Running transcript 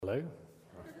hello.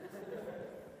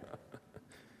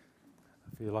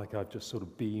 I feel like I've just sort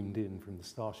of beamed in from the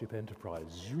Starship Enterprise.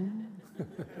 Zoom.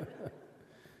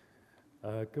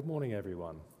 Good morning,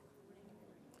 everyone.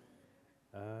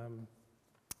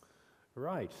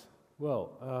 Right.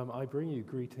 Well, I bring you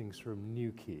greetings from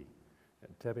Newquay.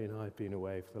 Debbie and I have been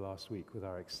away for the last week with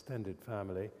our extended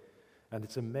family, and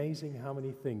it's amazing how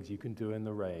many things you can do in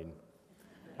the rain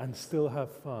and still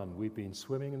have fun. We've been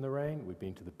swimming in the rain, we've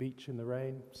been to the beach in the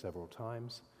rain several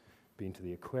times, been to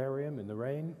the aquarium in the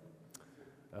rain.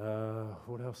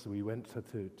 What else? We went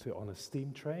to on a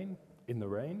steam train in the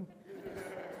rain.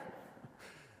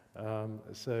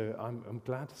 So I'm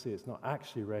glad to see it's not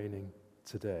actually raining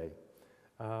today.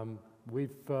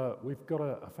 We've got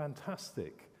a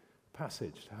fantastic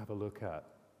passage to have a look at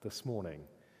this morning,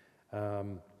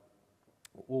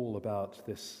 all about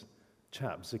this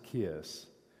chap Zacchaeus.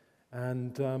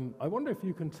 And I wonder if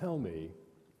you can tell me,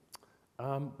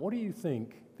 what do you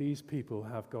think these people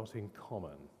have got in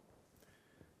common?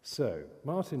 So,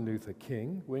 Martin Luther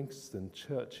King, Winston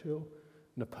Churchill,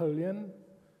 Napoleon,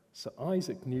 Sir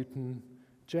Isaac Newton,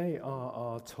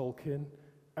 J.R.R. Tolkien,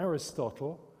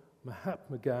 Aristotle,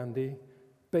 Mahatma Gandhi,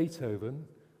 Beethoven,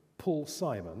 Paul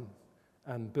Simon,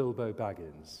 and Bilbo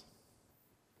Baggins.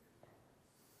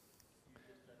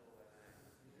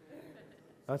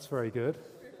 That's very good.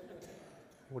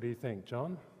 What do you think,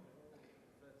 John?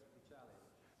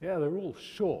 Yeah, they're all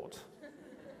short.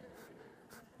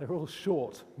 They're all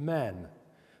short men.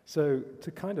 So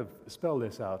to kind of spell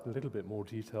this out in a little bit more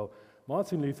detail,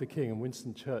 Martin Luther King and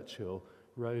Winston Churchill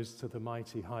rose to the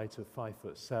mighty height of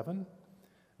 5'7".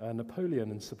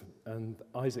 Napoleon and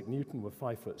Isaac Newton were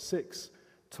 5'6".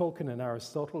 Tolkien and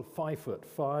Aristotle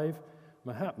 5'5".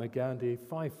 Mahatma Gandhi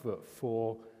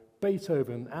 5'4".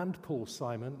 Beethoven and Paul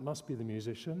Simon, must be the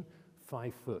musician,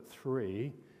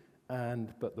 5'3".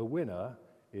 But the winner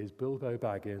is Bilbo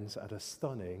Baggins at a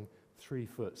stunning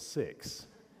 3'6".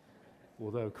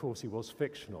 Although, of course, he was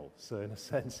fictional, so in a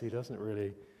sense he doesn't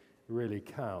really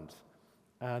count.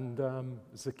 And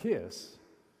Zacchaeus,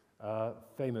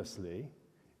 famously,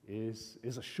 is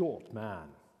a short man.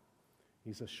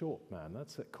 He's a short man.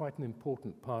 That's quite an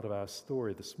important part of our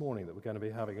story this morning that we're going to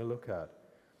be having a look at.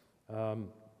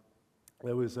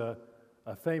 There was a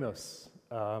famous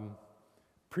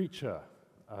preacher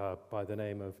by the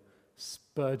name of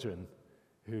Spurgeon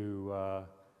who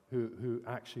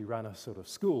actually ran a sort of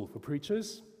school for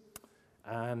preachers.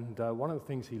 And one of the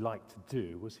things he liked to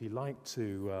do was he liked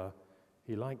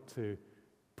to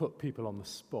put people on the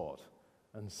spot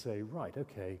and say, right,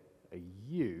 okay,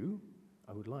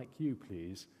 I would like you,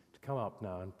 please, to come up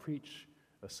now and preach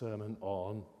a sermon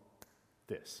on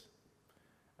this.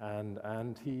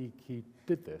 And he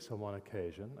did this on one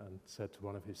occasion and said to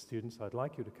one of his students, I'd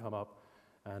like you to come up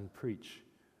and preach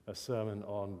a sermon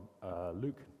on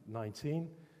Luke 19.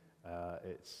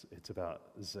 It's about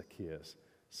Zacchaeus.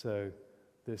 So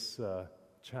this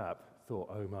chap thought,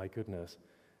 oh my goodness,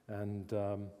 and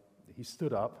he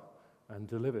stood up and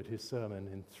delivered his sermon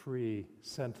in 3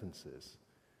 sentences.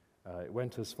 It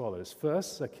went as follows.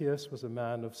 First, Zacchaeus was a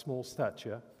man of small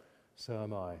stature, so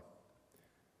am I.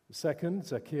 Second,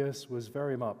 Zacchaeus was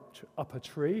very much up a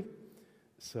tree,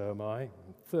 so am I.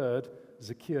 And third,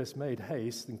 Zacchaeus made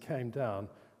haste and came down,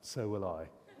 so will I.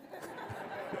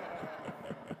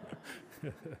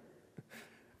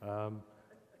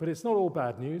 But it's not all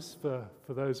bad news for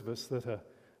those of us that are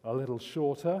a little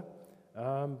shorter,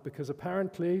 because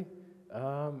apparently,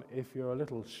 if you're a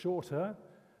little shorter,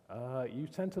 you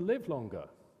tend to live longer.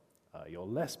 You're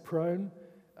less prone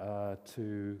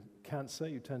to cancer.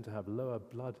 You tend to have lower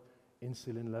blood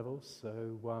insulin levels,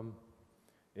 so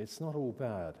it's not all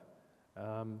bad.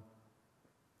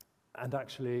 And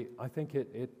actually, I think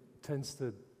it tends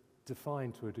to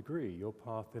define to a degree your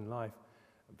path in life.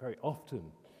 Very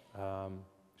often,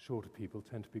 shorter people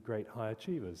tend to be great high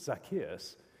achievers.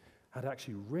 Zacchaeus had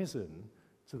actually risen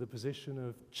to the position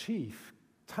of chief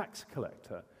tax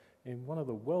collector in one of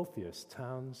the wealthiest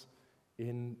towns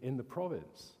in the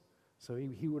province. So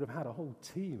he would have had a whole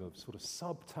team of sort of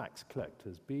sub-tax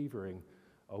collectors beavering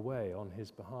away on his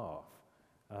behalf.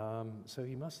 So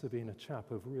he must have been a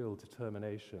chap of real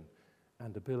determination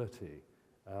and ability,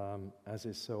 as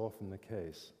is so often the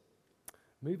case.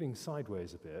 Moving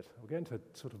sideways a bit, we're going to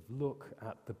sort of look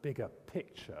at the bigger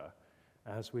picture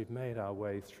as we've made our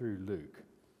way through Luke.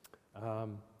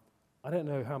 I don't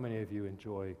know how many of you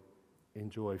enjoy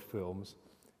films.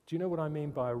 Do you know what I mean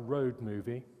by a road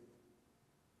movie?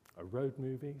 A road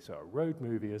movie? So a road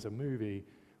movie is a movie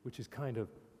which is kind of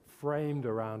framed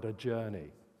around a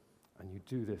journey. And you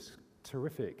do this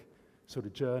terrific sort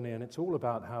of journey, and it's all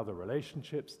about how the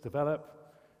relationships develop,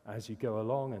 as you go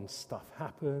along and stuff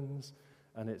happens,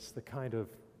 and it's the kind of,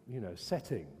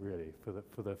 setting, really, for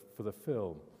the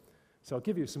film. So I'll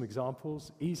give you some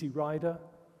examples. Easy Rider.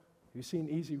 Have you seen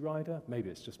Easy Rider? Maybe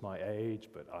it's just my age,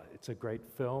 but it's a great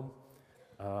film.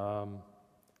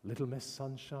 Little Miss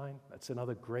Sunshine. That's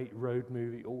another great road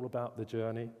movie, all about the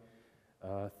journey.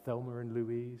 Thelma and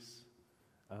Louise.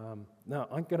 Now,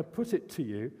 I'm going to put it to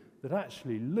you that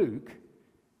actually Luke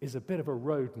is a bit of a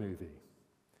road movie.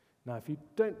 Now, if you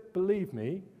don't believe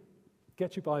me,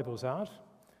 get your Bibles out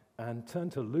and turn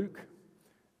to Luke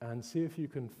and see if you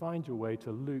can find your way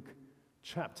to Luke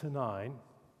chapter 9.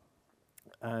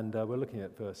 And we're looking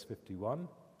at verse 51.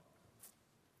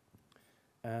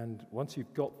 And once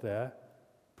you've got there,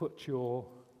 put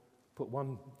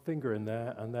one finger in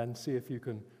there and then see if you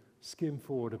can skim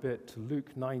forward a bit to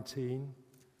Luke 19,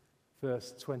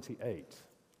 verse 28.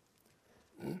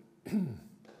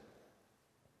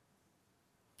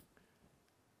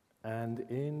 And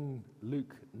in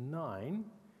Luke 9,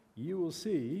 you will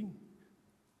see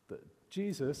that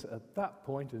Jesus, at that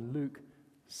point in Luke,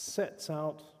 sets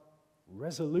out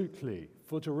resolutely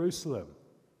for Jerusalem.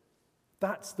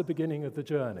 That's the beginning of the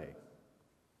journey.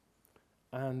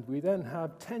 And we then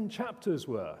have 10 chapters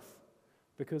worth,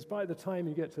 because by the time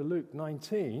you get to Luke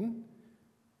 19,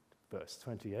 verse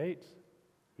 28,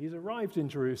 he's arrived in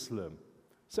Jerusalem.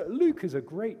 So Luke is a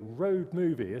great road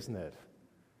movie, isn't it?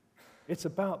 It's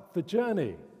about the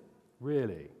journey,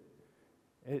 really.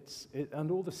 And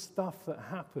all the stuff that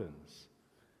happens.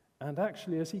 And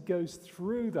actually, as he goes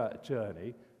through that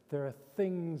journey, there are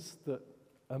things that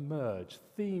emerge,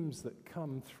 themes that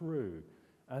come through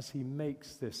as he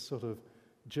makes this sort of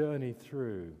journey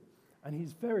through. And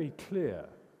he's very clear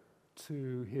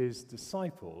to his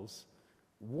disciples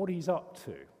what he's up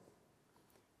to.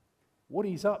 What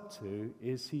he's up to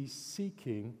is he's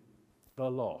seeking the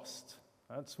lost.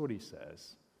 That's what he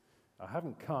says. I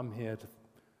haven't come here to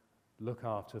look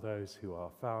after those who are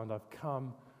found. I've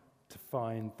come to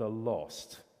find the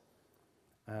lost.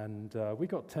 And we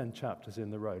got 10 chapters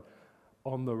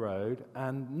on the road.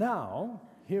 And now,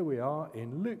 here we are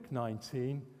in Luke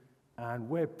 19, and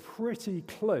we're pretty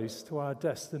close to our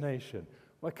destination.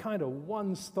 We're kind of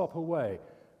one stop away.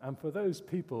 And for those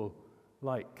people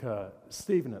like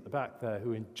Stephen at the back there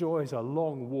who enjoys a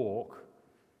long walk,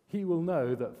 he will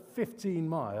know that 15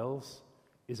 miles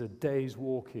is a day's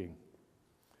walking.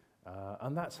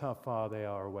 And that's how far they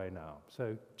are away now.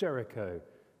 So Jericho,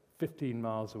 15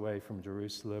 miles away from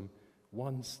Jerusalem,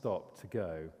 one stop to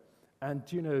go. And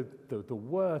the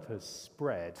word has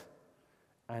spread,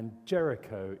 and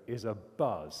Jericho is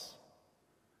abuzz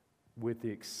with the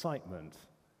excitement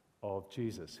of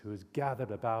Jesus, who has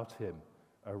gathered about him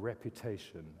a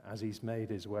reputation as he's made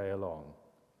his way along.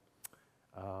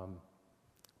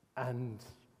 And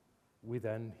we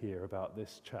then hear about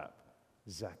this chap,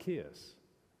 Zacchaeus.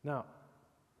 Now,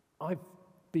 I've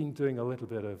been doing a little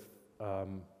bit of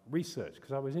research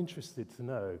because I was interested to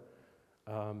know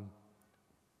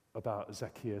about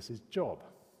Zacchaeus' job.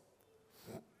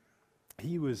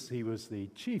 He was the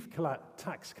chief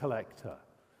tax collector,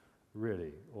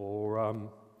 really, or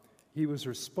he was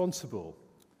responsible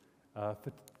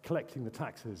for collecting the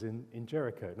taxes in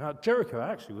Jericho. Now, Jericho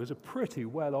actually was a pretty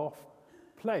well-off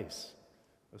place.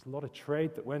 There's a lot of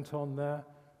trade that went on there.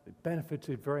 It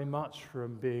benefited very much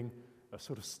from being a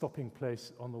sort of stopping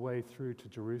place on the way through to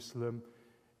Jerusalem.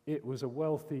 It was a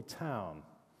wealthy town,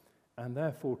 and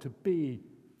therefore to be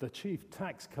the chief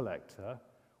tax collector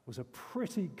was a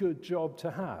pretty good job to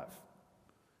have.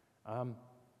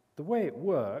 The way it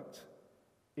worked,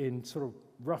 in sort of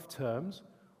rough terms,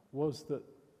 was that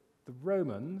the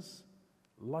Romans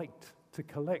liked to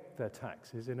collect their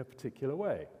taxes in a particular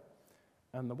way.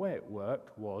 And the way it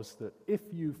worked was that if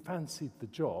you fancied the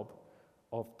job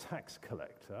of tax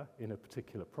collector in a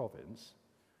particular province,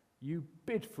 you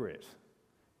bid for it.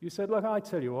 You said, look, I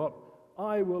tell you what,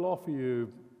 I will offer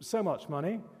you so much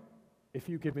money if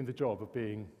you give me the job of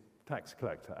being tax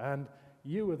collector. And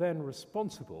you were then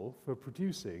responsible for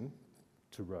producing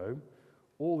to Rome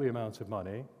all the amount of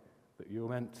money that you were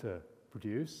meant to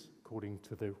produce according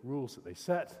to the rules that they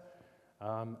set.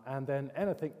 And then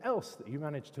anything else that you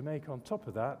managed to make on top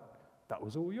of that, that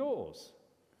was all yours.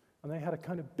 And they had a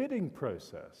kind of bidding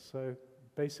process. So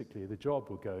basically the job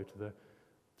would go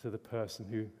to the person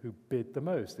who bid the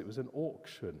most. It was an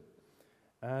auction.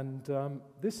 And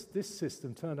this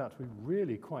system turned out to be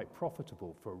really quite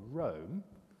profitable for Rome.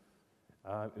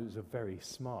 It was a very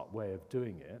smart way of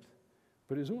doing it.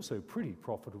 But it was also pretty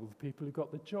profitable for people who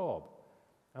got the job.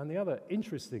 And the other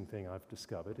interesting thing I've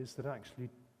discovered is that actually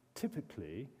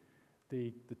typically,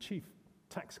 the chief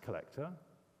tax collector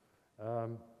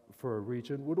for a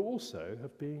region would also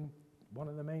have been one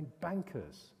of the main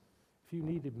bankers. If you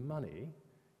needed money,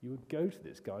 you would go to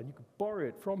this guy and you could borrow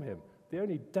it from him. The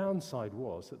only downside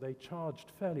was that they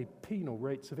charged fairly penal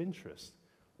rates of interest,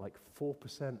 like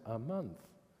 4% a month,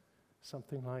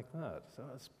 something like that. So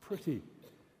that's pretty,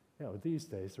 these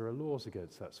days there are laws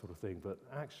against that sort of thing, but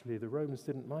actually the Romans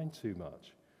didn't mind too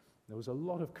much. There was a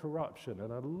lot of corruption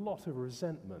and a lot of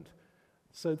resentment.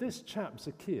 So this chap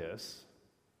Zacchaeus,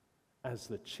 as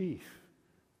the chief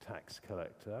tax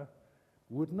collector,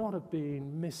 would not have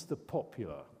been Mr.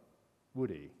 Popular, would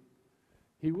he?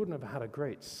 He wouldn't have had a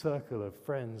great circle of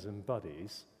friends and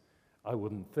buddies, I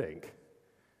wouldn't think.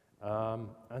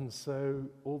 And so,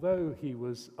 although he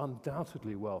was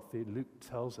undoubtedly wealthy, Luke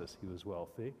tells us he was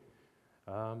wealthy,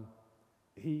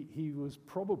 he was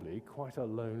probably quite a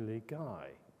lonely guy.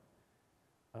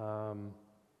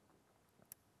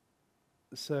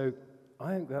 So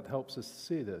I think that helps us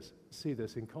see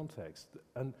this in context.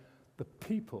 And the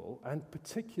people, and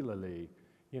particularly,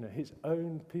 his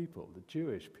own people, the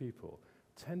Jewish people,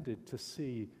 tended to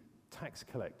see tax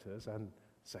collectors, and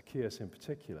Zacchaeus in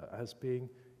particular, as being,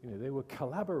 they were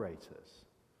collaborators.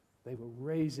 They were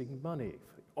raising money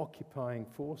for occupying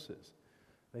forces.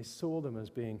 They saw them as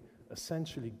being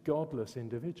essentially godless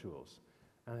individuals.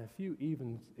 And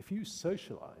if you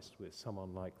socialized with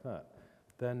someone like that,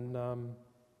 then,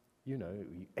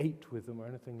 you ate with them or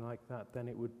anything like that, then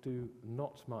it would do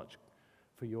not much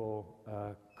for your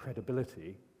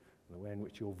credibility, the way in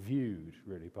which you're viewed,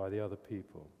 really, by the other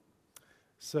people.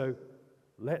 So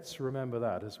let's remember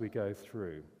that as we go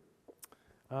through.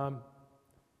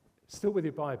 Still with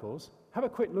your Bibles, have a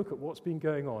quick look at what's been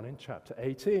going on in chapter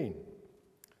 18.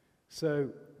 So,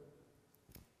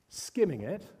 skimming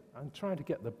it, I'm trying to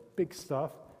get the big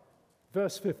stuff.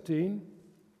 Verse 15,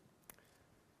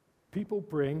 people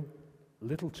bring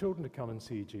little children to come and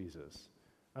see Jesus.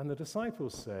 And the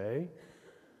disciples say,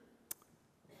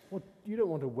 well, you don't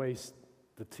want to waste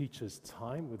the teacher's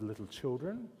time with little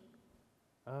children.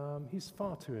 He's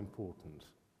far too important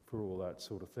for all that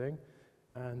sort of thing.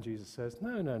 And Jesus says,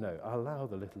 no, allow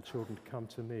the little children to come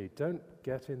to me. Don't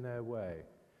get in their way,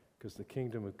 because the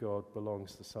kingdom of God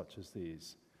belongs to such as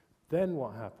these. Then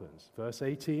what happens? Verse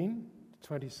 18 to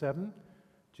 27,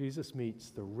 Jesus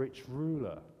meets the rich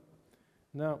ruler.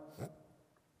 Now,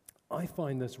 I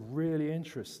find this really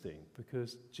interesting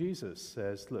because Jesus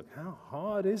says, look, how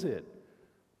hard is it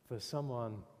for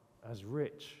someone as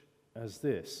rich as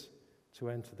this to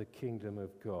enter the kingdom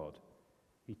of God?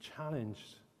 He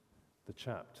challenged the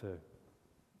chap to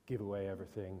give away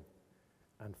everything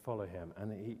and follow him.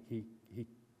 And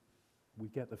we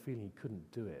get the feeling he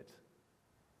couldn't do it.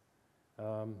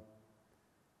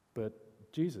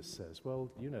 But Jesus says, well,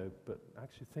 but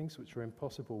actually things which are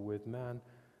impossible with man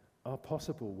are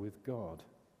possible with God.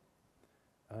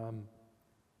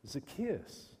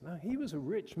 Zacchaeus, now he was a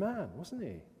rich man, wasn't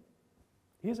he?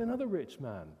 Here's another rich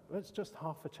man. That's just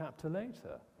half a chapter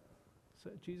later. So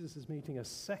Jesus is meeting a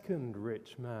second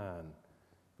rich man.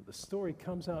 But the story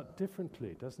comes out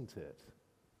differently, doesn't it?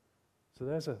 So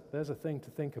there's a thing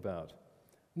to think about.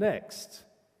 Next,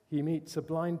 he meets a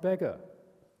blind beggar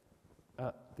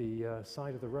at the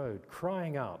side of the road,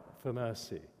 crying out for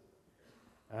mercy.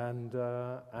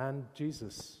 And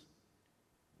Jesus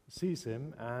sees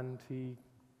him and he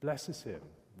blesses him,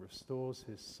 restores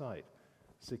his sight.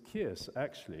 Zacchaeus,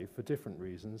 actually, for different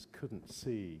reasons, couldn't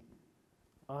see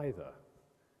either.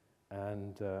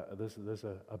 And there's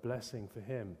a blessing for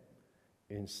him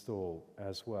in store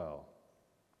as well.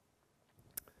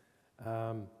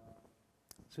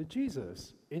 So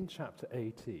Jesus, in chapter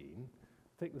 18,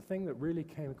 I think the thing that really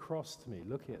came across to me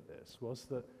looking at this was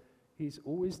that he's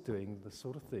always doing the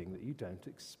sort of thing that you don't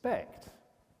expect.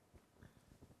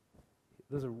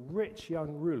 There's a rich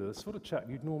young ruler, the sort of chap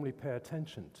you'd normally pay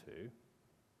attention to,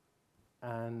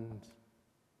 and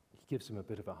he gives him a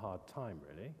bit of a hard time,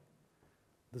 really.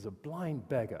 There's a blind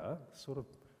beggar, sort of,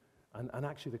 and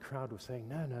actually the crowd was saying,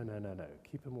 no,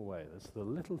 keep him away. There's the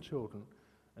little children,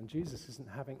 and Jesus isn't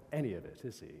having any of it,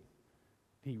 is he?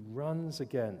 He runs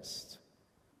against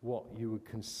what you would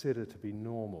consider to be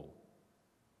normal.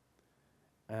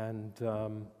 And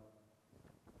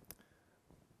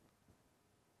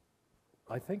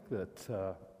I think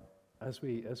that as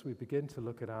we begin to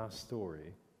look at our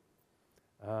story,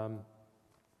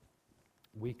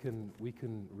 we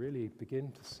can really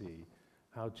begin to see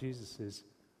how Jesus'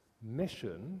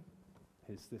 mission,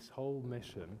 this whole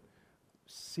mission,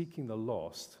 seeking the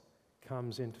lost,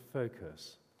 comes into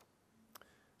focus.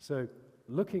 So,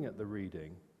 looking at the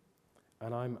reading,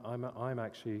 and I'm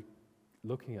actually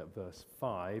looking at verse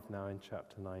 5 now in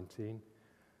chapter 19.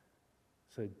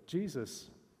 So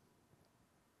Jesus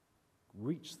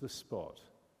reached the spot,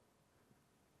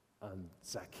 and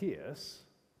Zacchaeus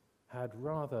had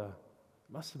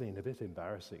must have been a bit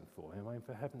embarrassing for him. I mean,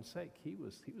 for heaven's sake, he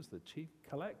was the chief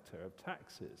collector of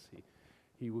taxes.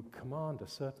 He would command a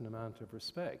certain amount of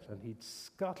respect, and he'd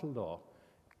scuttled off,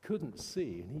 couldn't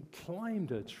see, and he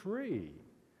climbed a tree.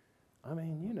 I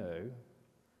mean,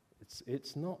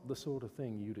 it's not the sort of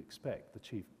thing you'd expect the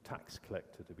chief tax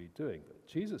collector to be doing. But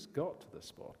Jesus got to the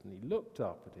spot, and he looked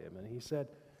up at him, and he said,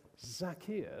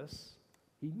 Zacchaeus,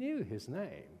 he knew his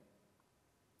name.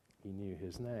 He knew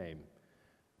his name.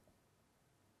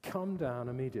 Come down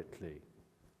immediately.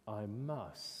 I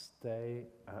must stay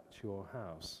at your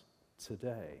house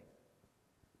today.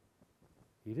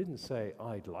 He didn't say,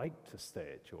 I'd like to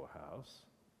stay at your house.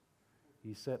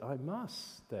 He said, I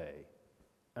must stay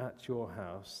at your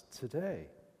house today.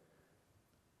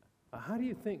 How do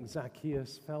you think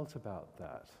Zacchaeus felt about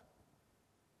that?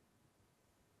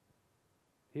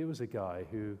 He was a guy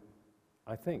who,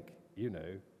 I think,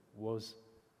 was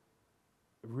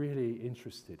really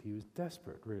interested. He was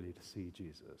desperate, really, to see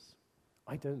Jesus.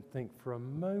 I don't think for a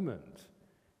moment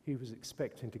he was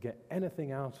expecting to get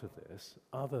anything out of this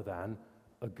other than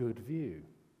a good view.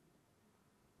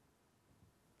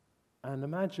 And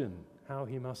imagine how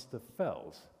he must have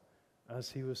felt as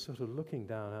he was sort of looking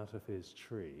down out of his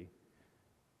tree,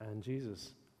 and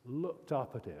Jesus looked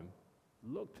up at him,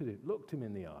 looked him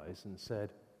in the eyes and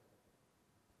said,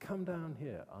 come down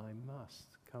here, I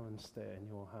must come and stay in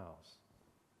your house.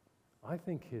 I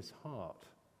think his heart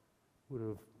would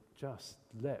have just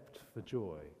leapt for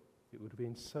joy. It would have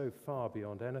been so far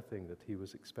beyond anything that he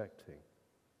was expecting.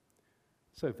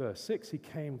 So verse 6, he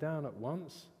came down at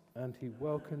once and he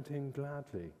welcomed him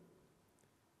gladly.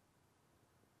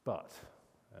 But,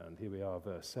 and here we are,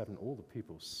 verse 7, all the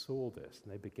people saw this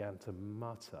and they began to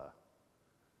mutter,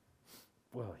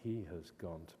 well, he has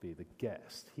gone to be the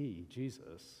guest. He,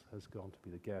 Jesus, has gone to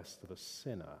be the guest of a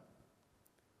sinner.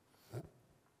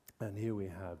 And here we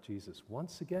have Jesus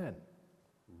once again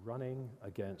running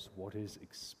against what is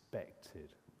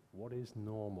expected, what is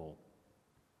normal.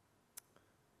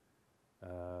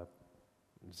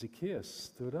 Zacchaeus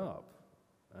stood up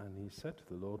and he said to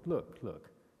the Lord, look,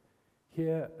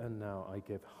 here and now I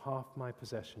give half my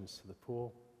possessions to the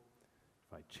poor.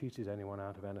 If I cheated anyone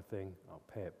out of anything, I'll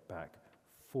pay it back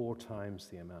 4 times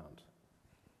the amount.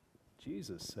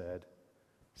 Jesus said,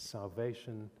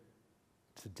 salvation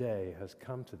today has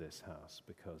come to this house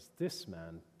because this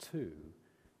man too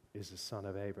is a son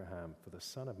of Abraham, for the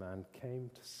Son of Man came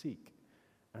to seek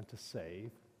and to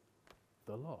save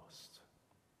the lost.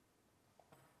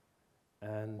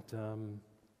 And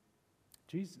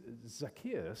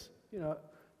Zacchaeus,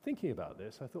 thinking about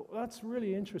this, I thought, well, that's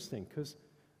really interesting because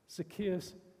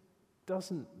Zacchaeus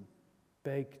doesn't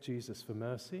beg Jesus for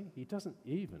mercy. He doesn't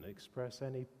even express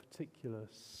any particular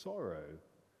sorrow.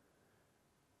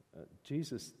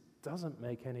 Jesus doesn't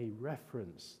make any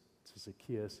reference to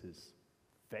Zacchaeus'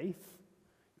 faith.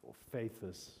 Your faith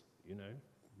has,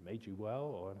 made you well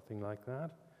or anything like that.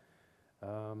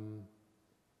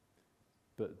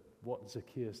 But what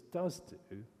Zacchaeus does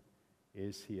do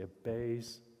is he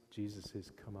obeys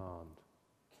Jesus' command.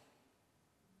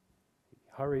 He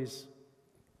hurry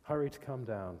to come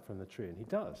down from the tree, and he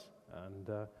does.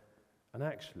 And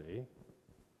actually,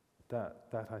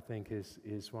 that I think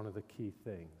is one of the key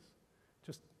things.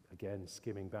 Just again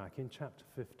skimming back in chapter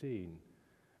 15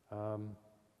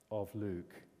 of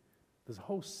Luke, there's a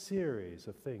whole series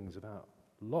of things about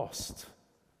lost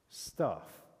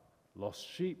stuff, lost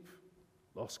sheep,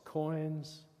 lost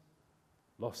coins,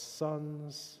 lost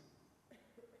sons.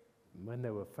 When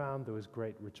they were found, there was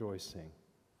great rejoicing.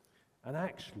 And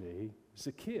actually,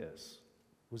 Zacchaeus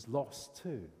was lost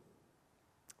too,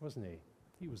 wasn't he?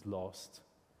 He was lost.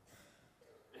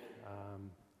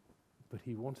 But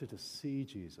he wanted to see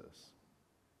Jesus.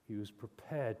 He was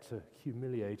prepared to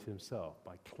humiliate himself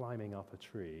by climbing up a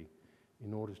tree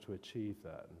in order to achieve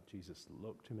that. And Jesus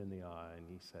looked him in the eye and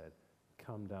he said,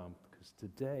 come down, because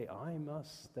today I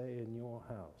must stay in your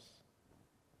house.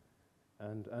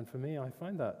 And for me, I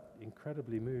find that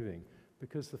incredibly moving,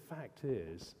 because the fact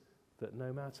is that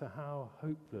no matter how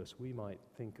hopeless we might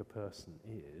think a person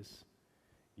is,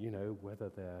 whether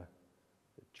they're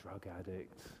a drug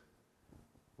addict,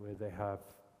 whether they have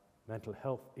mental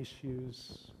health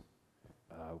issues,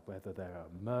 whether they're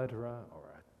a murderer or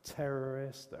a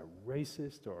terrorist, a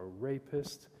racist or a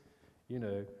rapist,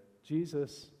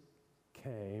 Jesus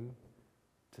came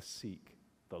to seek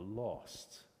the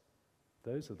lost.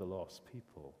 Those are the lost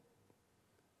people.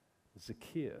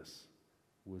 Zacchaeus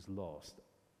was lost,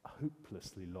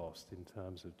 hopelessly lost in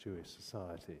terms of Jewish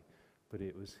society, but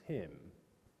it was him,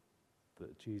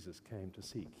 that Jesus came to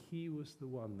seek. He was the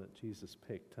one that Jesus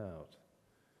picked out.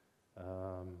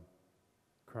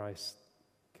 Christ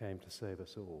came to save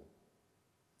us all.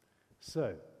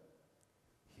 So,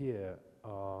 here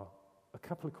are a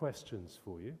couple of questions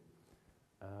for you,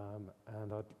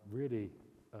 and I'd really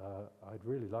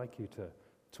like you to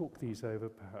talk these over,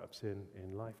 perhaps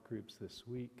in life groups this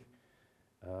week,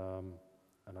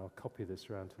 and I'll copy this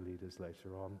around to leaders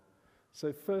later on.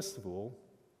 So first of all,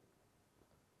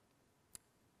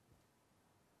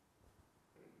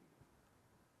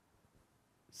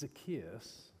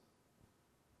 Zacchaeus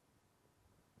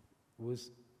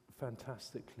was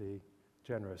fantastically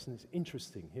generous. And it's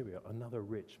interesting, here we are, another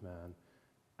rich man,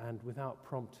 and without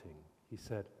prompting, he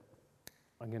said,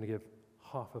 I'm going to give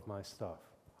half of my stuff,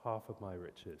 half of my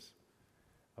riches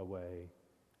away,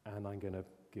 and I'm going to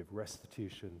give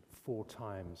restitution 4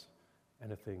 times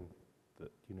anything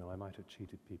that, I might have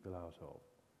cheated people out of.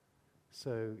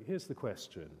 So here's the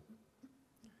question.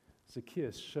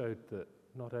 Zacchaeus showed that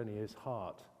not only his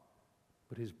heart,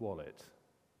 but his wallet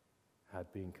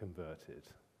had been converted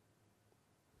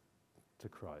to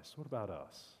Christ. What about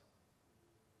us?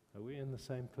 Are we in the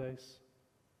same place?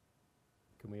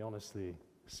 Can we honestly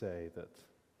say that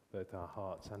both our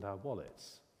hearts and our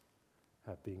wallets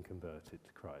have been converted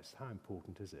to Christ? How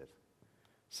important is it?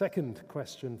 Second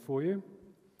question for you.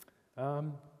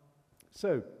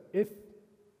 So, if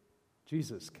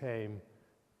Jesus came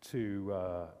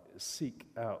to seek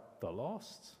out the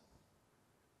lost,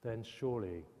 then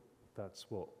surely that's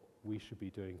what we should be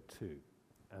doing too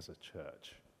as a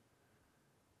church.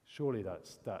 Surely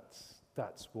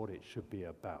that's what it should be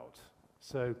about.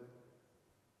 So,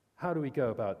 how do we go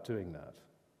about doing that?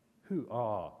 Who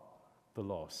are the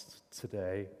lost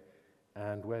today,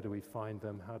 and where do we find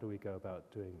them? How do we go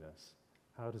about doing this?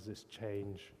 How does this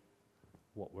change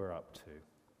what we're up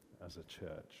to as a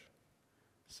church?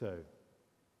 So,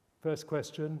 first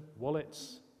question,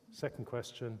 wallets. Second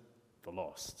question, the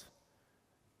lost.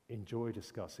 Enjoy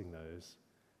discussing those,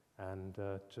 and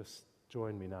just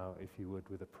join me now, if you would,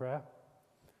 with a prayer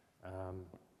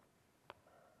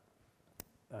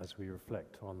as we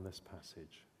reflect on this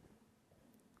passage.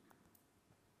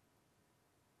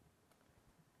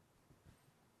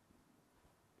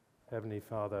 Heavenly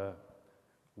Father,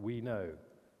 we know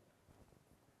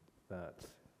that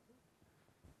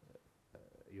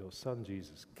your Son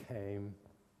Jesus came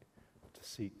to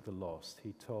seek the lost.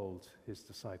 He told his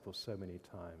disciples so many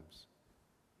times.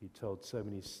 He told so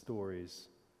many stories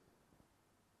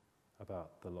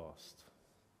about the lost.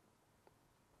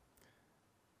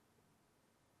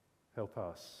 Help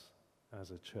us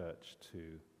as a church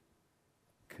to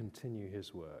continue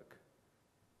his work,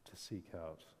 to seek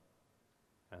out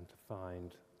and to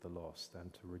find the lost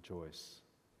and to rejoice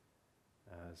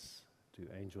as do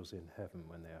angels in heaven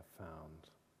when they are found.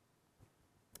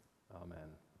 Amen.